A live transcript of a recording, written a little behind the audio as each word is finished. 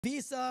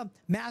Visa,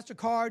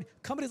 MasterCard,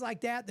 companies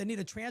like that need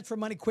to transfer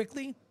money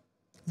quickly,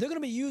 they're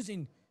going to be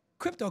using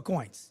crypto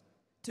coins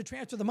to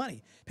transfer the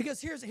money. Because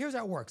here's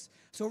how it works.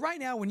 So right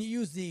now, when you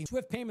use the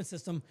SWIFT payment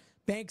system,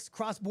 banks,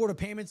 cross-border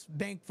payments,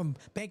 from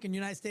bank in the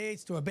United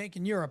States to a bank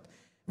in Europe,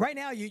 right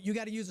now you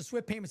got to use a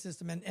SWIFT payment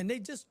system. And they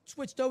just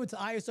switched over to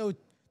ISO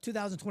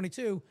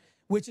 2022,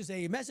 which is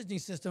a messaging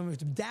system.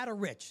 It's data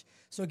rich.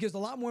 So it gives a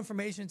lot more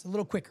information. It's a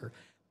little quicker.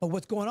 But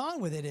what's going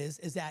on with it is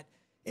that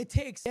it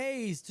takes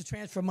days to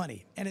transfer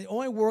money, and it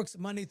only works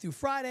Monday through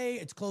Friday.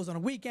 It's closed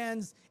on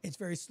weekends. It's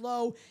very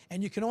slow,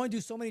 and you can only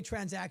do so many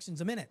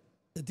transactions a minute.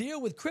 The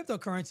deal with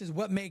cryptocurrencies,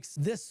 what makes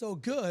this so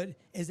good,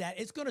 is that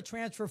it's going to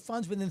transfer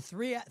funds within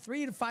 3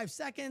 to 5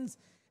 seconds.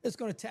 You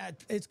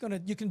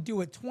can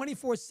do it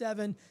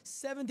 24/7,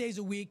 7 days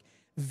a week,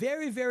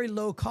 very, very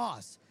low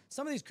cost.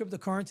 Some of these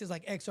cryptocurrencies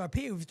like XRP,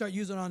 if you start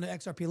using it on the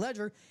XRP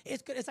ledger,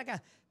 it's like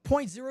a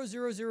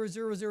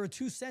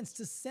 0.000002 cents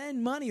to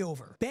send money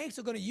over. Banks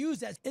are going to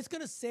use that. It's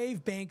going to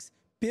save banks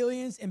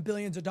billions and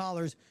billions of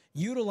dollars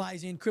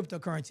utilizing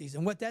cryptocurrencies.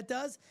 And what that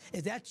does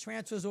is that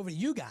transfers over to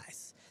you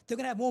guys. They're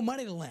going to have more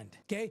money to lend,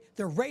 okay?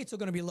 Their rates are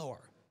going to be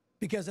lower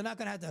because they're not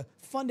going to have to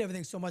fund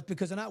everything so much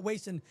because they're not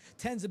wasting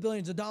tens of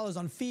billions of dollars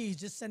on fees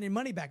just sending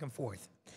money back and forth.